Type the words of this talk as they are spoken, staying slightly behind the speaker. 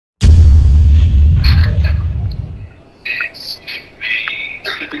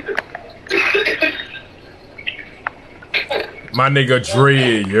My nigga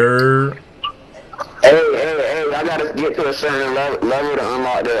Trae, you're. Hey, I gotta get to a certain level to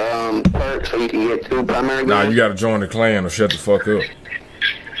unlock the perks so you can get 2 primary guns. Nah, you gotta join the clan or shut the fuck up.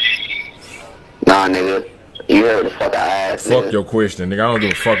 Nah, nigga. You heard the fuck I asked. Fuck nigga. your question, nigga. I don't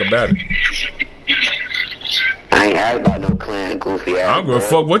give a fuck about it. I ain't asked about no clan, goofy ass. I don't give a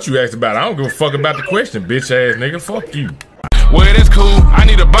fuck what you asked about. I don't give a fuck about the question, bitch ass nigga. Fuck you. Well, that's cool. I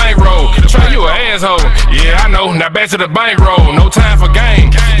need a bankroll. Trae, you an asshole. Yeah, I know. Now back to the bankroll. No time for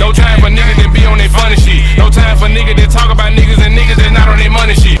game. No time for niggas that be on their funny shit. No time for niggas that talk about niggas and niggas that not on their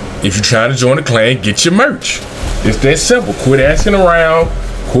money shit. If you trying to join the clan, get your merch. It's that simple. Quit asking around.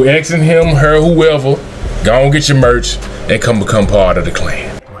 Quit asking him, her, whoever. Go on, get your merch and come become part of the clan.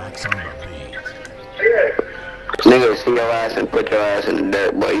 Nigga, see your ass and put your ass in the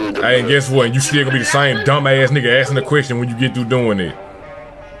dirt, boy. Hey, and guess what? You still gonna be the same dumb ass nigga asking the question when you get through doing it.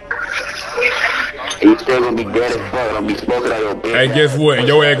 You still gonna be dead as fuck. Gonna be smoking on your bitch. Hey, guess what? And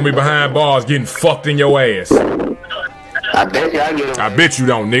your ass gonna be behind bars getting fucked in your ass. I bet you I get him. I bet you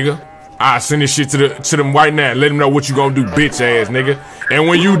don't, nigga. I send this shit to them right now. Let them know what you gonna do, bitch ass nigga. And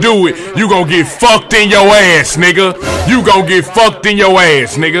when you do it, you gonna get fucked in your ass, nigga. You gonna get fucked in your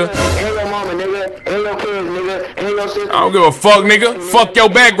ass, nigga. Ain't no mama, nigga. Ain't no kids, nigga. Ain't no sister. I don't give a fuck, nigga. Fuck your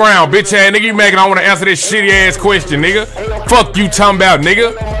background, bitch ass nigga. You making I wanna answer this shitty ass question, nigga. Fuck you talking about,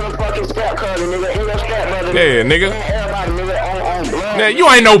 nigga. Yeah, nigga. Now, you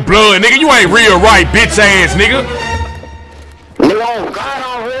ain't no blood, nigga. You ain't real right, bitch ass nigga.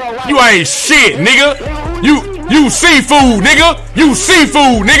 You ain't shit, nigga. You seafood, nigga. You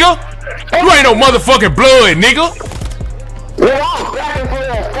seafood, nigga. You ain't no motherfucking blood, nigga.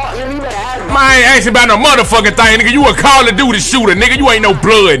 Man, I ain't asking about no motherfucking thing, nigga. You a Call of Duty shooter, nigga. You ain't no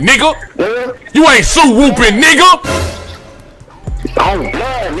blood, nigga. You ain't suit whooping, nigga.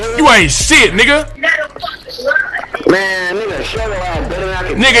 You ain't shit, nigga. Man, nigga, shut your ass better than I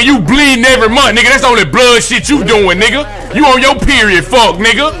can. Nigga, you bleeding every month, nigga. That's the only blood shit you doing, nigga. You on your period, fuck,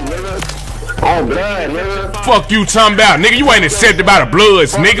 nigga. Oh, blood, nigga. Fuck you talking about, nigga. You ain't accepted by the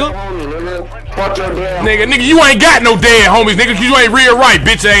bloods, nigga. Fuck your dad. Nigga, you ain't got no dead homies, nigga, cause you ain't real right,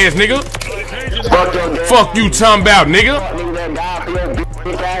 bitch ass nigga. Fuck your dad. Fuck you talking about, nigga.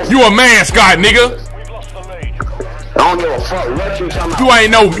 You a mascot, nigga. I don't give a fuck what you talking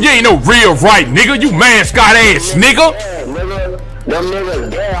about. You ain't no real right, nigga. You mascot ass, nigga. Them niggas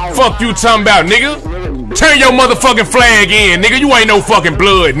dead. Fuck you talking about, nigga. Turn your motherfucking flag in, nigga. You ain't no fucking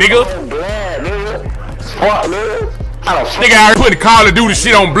blood, nigga. Fuck, nigga. Nigga, I put Call of Duty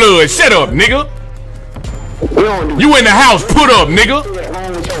shit on blood. Shut up, nigga. You in the house, put up, nigga.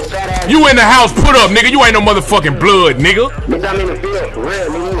 You in the house, put up, nigga. You ain't no motherfucking blood, nigga.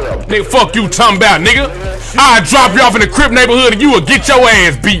 Nigga, fuck you talking about, nigga. I'll drop you off in the Crip neighborhood and you will get your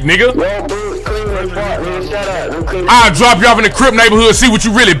ass beat, nigga. I'll drop you off in the Crip neighborhood, see what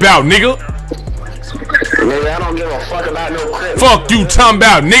you really about, nigga. Nigga, I don't give a fuck about no Crip. Fuck you talking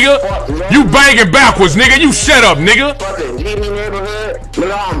about, nigga. You banging backwards, nigga. You shut up, nigga.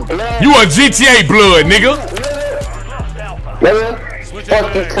 You a GTA blood, nigga.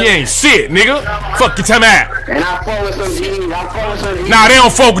 You ain't shit, nigga. Fuck you talking about. Nah, they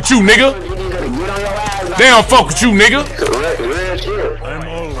don't fuck with you, nigga. They don't fuck with you, nigga.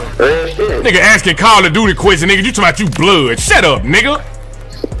 Nigga asking Call of Duty questions, nigga. You talking about you blood. Shut up, nigga.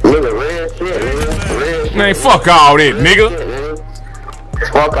 Man, fuck all that, nigga.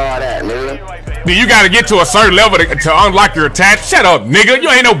 Fuck all that, nigga. Dude, you gotta get to a certain level to unlock your attachment. Shut up, nigga. You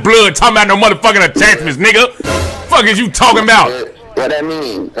ain't no blood talking about no motherfucking attachments, nigga. Fuck is you talking about? What that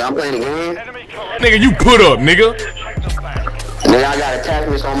mean? I'm playing the game? Nigga, you put up, nigga. Nigga, I got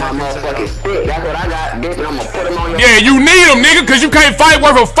attachments on my motherfucking stick. That's what I got, bitch, and I'm gonna put them on your... Yeah, you need them, nigga, cause you can't fight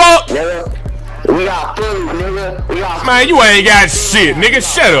worth a fuck. Nigga, we got food, nigga. We got food. Man, you ain't got shit, nigga.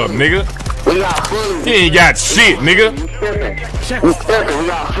 Shut up, nigga. We got food. You ain't got shit, nigga. We tripping. We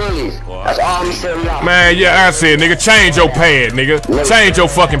got food. That's all we said. We got. Man, yeah, I said, nigga, change your pad, nigga. Change your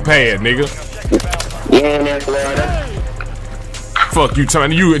fucking pad, nigga. You in there, Florida? Fuck you,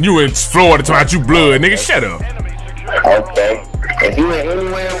 talking you in Florida talking about you blood, nigga. Shut up. Okay. If you ain't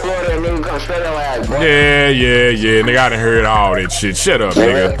anywhere in Florida, nigga, come straight your ass, boy. Yeah, nigga, I done heard all that shit. Shut up,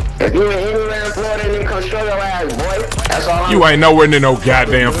 nigga. If you ain't anywhere in Florida, nigga, come straight your ass, boy. That's all. You ain't nowhere near no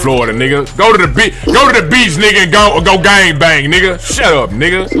goddamn Florida, nigga. Go to the beach, nigga, and go gang bang, nigga. Shut up,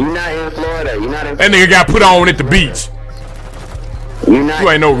 nigga. You not in Florida. You not in. That nigga got put on at the beach. You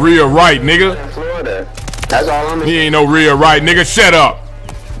ain't no real right, nigga. In Florida. That's all I'm in. He ain't no real right, nigga. Shut up.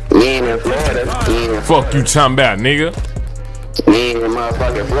 You ain't in Florida. Fuck you talking about, nigga. You ain't in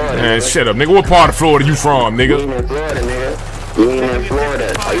motherfucking Florida. Man, shut up, nigga. What part of Florida you from, nigga? You ain't in Florida, nigga. You ain't in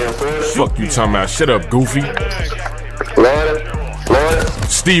Florida. Are you in Florida? Fuck you talking about. Shut up, goofy. Florida?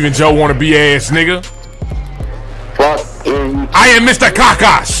 Steven Joe wanna be ass nigga. Fuck you. I am Mr.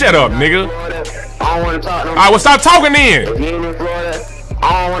 Kaka. Shut up, nigga. I don't want to talk no more. Alright, well stop talking then. If you ain't in Florida,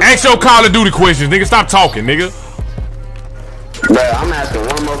 I don't want to. Ask your Call of Duty questions, nigga. Stop talking, nigga. But I'm asking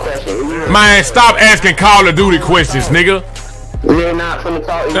one more question. Man, stop asking Call of Duty questions, nigga. You're not finna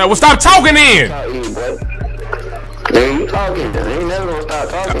talk to you. Well, stop talking then. Talk to you, boy. Nigga, you talking. I ain't never gonna stop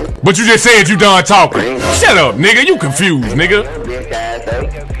talking. But you just said you done talking. Shut up, nigga. You confused, nigga. Bitch ass, though.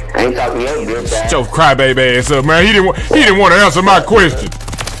 I ain't talking to your bitch ass. Shut your crybaby ass up, man. He didn't want to answer my question.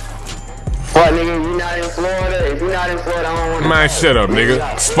 What, nigga, if you not in Florida? If you not in Florida, I don't want to. Man, shut up,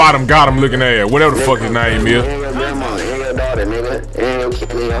 nigga. Spot him, got him looking ass. Whatever the fuck his name is. Ain't your grandma, ain't your daughter, nigga. Ain't your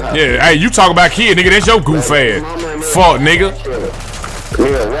kid in your house. Yeah, hey, you talk about kid, nigga. That's your goof ass. Fuck, nigga.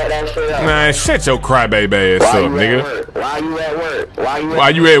 Nigga, wet that shit up. Man, shut your crybaby ass up, nigga. Why you at work? Why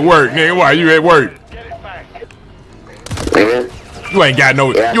you at work, nigga? Why you at work? Nigga. You ain't got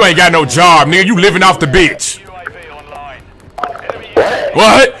no job, nigga. You living off the bitch.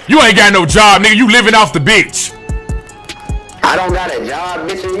 What? You ain't got no job, nigga. You living off the bitch. I don't got a job,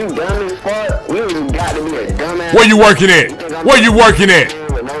 bitch. You dumb as fuck. You got to be a dumbass. Where you working at? Where you working at?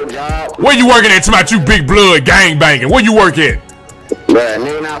 No job. Where you working at? About you big blood gang banging. Where you work at? Bruh,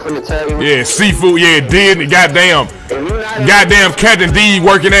 nigga not finna tell you. Yeah, seafood. Yeah, did goddamn Captain D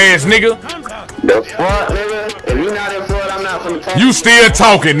working ass nigga. The fuck, nigga? If you not in Florida, I'm not finna tell you. You still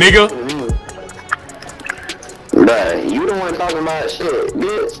talking, nigga? Bruh, you the one talking about shit,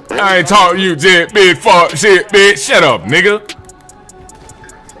 bitch. I ain't talking to you, shit, bitch. Fuck, shit, bitch. Shut up, nigga.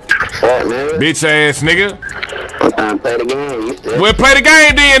 Fuck, nigga. Bitch ass nigga. I'm trying to play the game. You still. Well, play the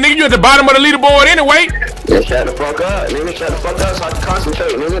game then, nigga. You at the bottom of the leaderboard anyway. Yeah, shut the fuck up, nigga. Shut the fuck up so I can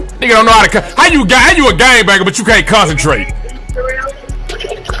concentrate, nigga. Nigga don't know how to. How you a game banger, but you can't concentrate?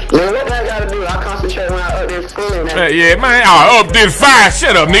 Man, what that gotta do? I concentrate when I up this fully. Yeah, man. Up this 5.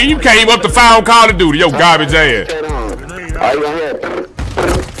 Shut up, nigga. You can't even up to 5 on Call of Duty. Yo, garbage ass. Are you gonna hear?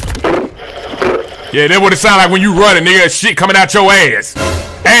 Yeah, that's what it sound like when you running, nigga. Shit coming out your ass.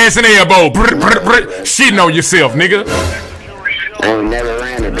 Ass and elbow. Shitting on yourself, nigga. I ain't never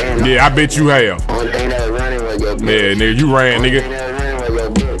ran a damn. Yeah, I bet you have. Only thing that was running was your bitch. Yeah, nigga, you ran, nigga. Only thing that was running was your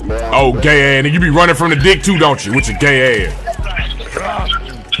bitch, bro. Oh, gay ass, nigga. You be running from the dick too, don't you? With your gay ass.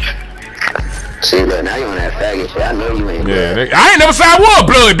 See, look, now you on that faggot shit. I know you ain't. Yeah, nigga. I ain't never said I was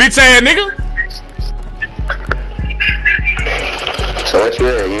blood, bitch ass nigga. So what you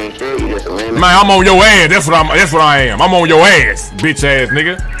is? You ain't shit? You just a lame. Man, I'm on your ass. That's what I am. I'm on your ass, bitch ass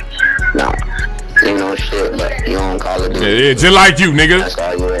nigga. Nah, you ain't no shit, but you don't call it. Yeah, just like you, nigga. That's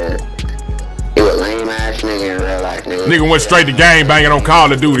all you is. You a lame ass nigga in real life, nigga. Nigga went straight to game banging on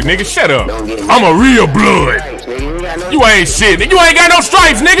Call of Duty, nigga. Shut up. I'm a real blood. You ain't shit, nigga. You ain't got no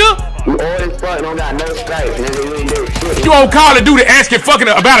stripes, nigga. You old as fuck, don't got no stripes, nigga. You ain't do shit. You on Call of Duty asking fucking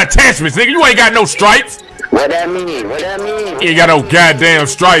about attachments, nigga. You ain't got no stripes. What that mean? What that mean? You ain't got no goddamn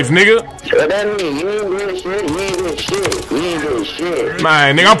stripes, nigga. What that mean? You ain't doing shit. You ain't doing shit. You ain't doing shit.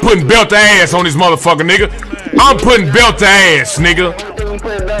 Man, nigga, I'm putting belt to ass on this motherfucker, nigga. I'm putting belt to ass, nigga.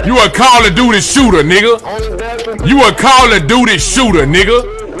 You a Call of Duty shooter, nigga. You a Call of Duty shooter, nigga.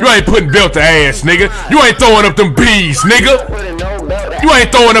 You ain't putting belt to ass, nigga. You ain't throwing up them bees, nigga. You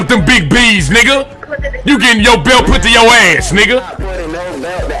ain't throwing up them big bees, nigga. You getting your belt put to your ass, nigga.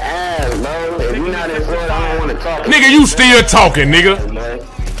 Nigga, you still talking, nigga.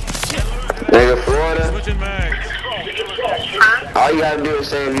 Nigga, Florida. All you gotta do is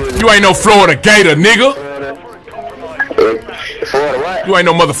say you ain't no Florida Gator, nigga. Florida what? You ain't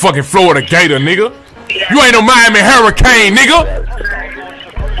no motherfucking Florida Gator, nigga. You ain't no Miami Hurricane, nigga.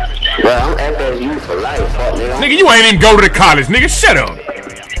 Well, I'm FSU for life, fuck, nigga. Nigga, you ain't even go to the college, nigga. Shut up.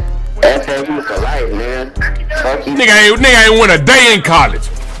 FSU for life, nigga. Fuck you. Nigga ain't went a day in college.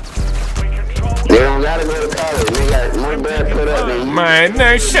 They don't gotta go to college, nigga. More bread put up than you.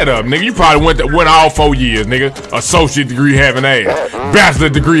 Man, shut up, nigga. You probably went all 4 years, nigga. Associate degree having ass. Bachelor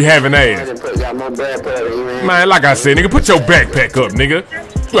degree having ass. Got more bread put up than you, man, like I said, nigga, put your backpack up, nigga.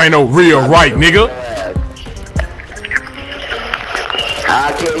 You ain't no real right, nigga.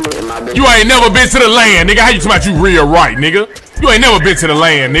 You ain't never been to the land, nigga. How you talking about you real right, nigga? You ain't never been to the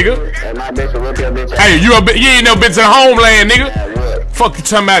land, nigga. Hey, you ain't never been to the homeland, nigga. Fuck you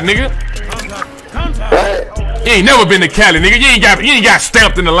talking about, nigga. You ain't never been to Cali, nigga. You ain't got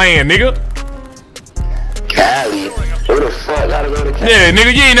stamped in the land, nigga. Cali? Who the fuck gotta go to Cali? Yeah,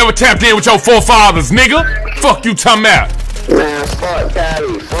 nigga, you ain't never tapped in with your forefathers, nigga. Fuck you talking about. Man, fuck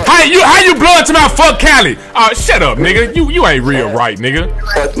Cali. Fuck how you blood to my fuck Cali? Shut up, nigga. You ain't real right, nigga.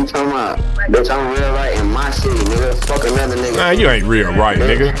 Fuck you talking about? Bitch, I'm real right in my city, nigga. Fuck another nigga. Nah, you ain't real right,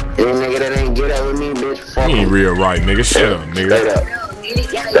 nigga. Any nigga that ain't get up with me, bitch, fuck you ain't real right, nigga. Shut up, nigga. Straight up.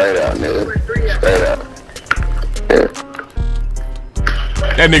 Straight up, nigga. Straight up. Yeah.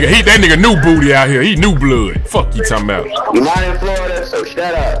 That nigga new booty out here. He new blood. Fuck you talking about? You're not in Florida, so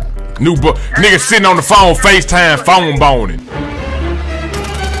shut up. Nigga sitting on the phone, FaceTime, phone boning.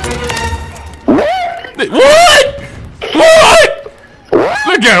 What? What? What?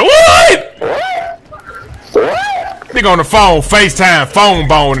 Look at it. What? What? Nigga on the phone, FaceTime, phone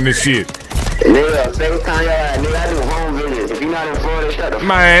boning and shit. Nigga, FaceTime your ass. Nigga, I do home visits. If you're not in Florida, shut the fuck up.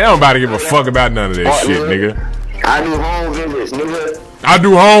 Man, nobody give a fuck about none of that shit, nigga. I do home visits, nigga. I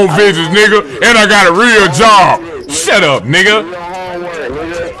do home visits, nigga, and I got a real job. Shut up, nigga. Do your homework,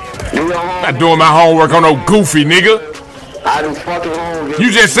 nigga. Do your homework. Not doing my homework on no goofy, nigga. I do fucking home visits.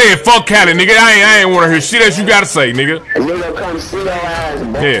 You just said fuck Cali, nigga. I ain't wanna hear shit else you gotta say, nigga. A nigga come see your ass,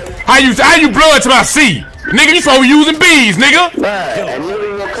 bro. Yeah. How you blood to my seed? Nigga, you supposed to be using bees, nigga. Bruh, a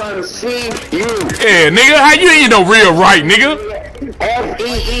nigga will come see you. Yeah, nigga, how you ain't no real right, nigga?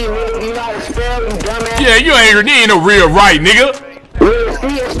 F-E-E, nigga, you know how to spell, you dumbass? Yeah, you ain't no real right, nigga. Real C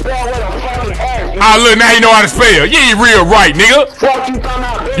is spelled with a fucking S. Ah, look, now you know how to spell. You ain't real right, nigga. Fuck you come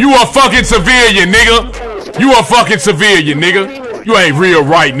out, bitch. You a fucking civilian, nigga. You a fucking civilian, nigga. You ain't real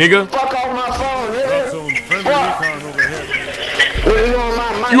right, nigga. Fuck off my phone, nigga. Fuck. Nigga, you on my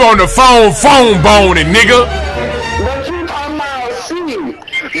mic. You on the phone boning, nigga. But you talking about C.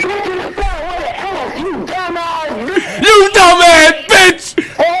 Bitch is spelled with an S, you dumbass bitch. You dumbass bitch.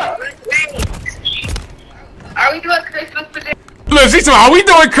 Are we doing Christmas today? Look, she's talking, are we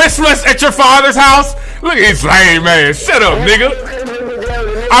doing Christmas at your father's house? Look at this lame man. Shut up, nigga.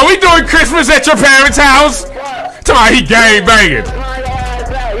 Are we doing Christmas at your parents' house? Talking about he gang banging.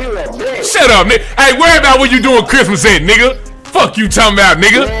 Shut up, nigga. Hey, worry about what you doing Christmas at, nigga. Fuck you talking about,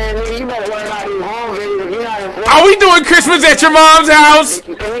 nigga. Are we doing Christmas at your mom's house?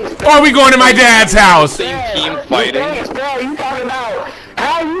 Or are we going to my dad's house? Team fighting. You talking about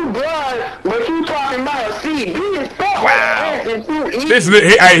how you blood, but you talking about C. Wow. This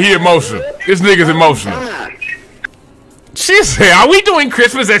nigga, hey, he emotional. This nigga's emotional. She said, are we doing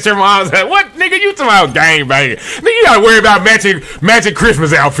Christmas at your mom's house? What, nigga, you talking about gang banging? Nigga, you gotta worry about matching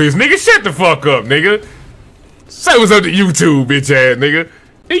Christmas outfits. Nigga, shut the fuck up, nigga. Say what's up to YouTube, bitch ass nigga.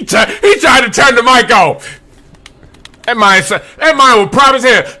 He tried to turn the mic off. That man was proud as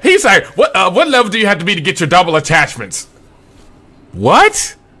hell. He's like, what level do you have to be to get your double attachments?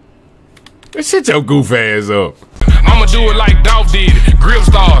 What? Shut your goof ass up. I'ma do it like Dolph did. Grip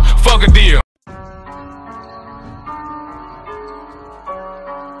star, fuck a deal.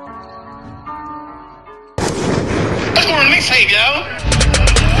 What's going on mixtape, yo?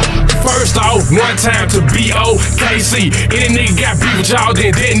 First off, one time to B-O-K-C. Any nigga got beef with y'all,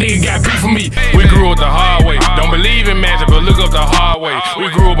 then that nigga got beef with me. We grew up the hard way. Don't believe in magic, but look up the hard way. We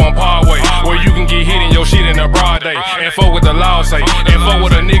grew up on Parkway, where you can get hit in your shit in a broad day. And fuck what the law say. And fuck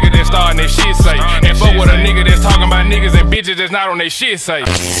what a nigga that's starting their shit say. And fuck what a nigga that's talking about niggas and bitches that's not on their shit say.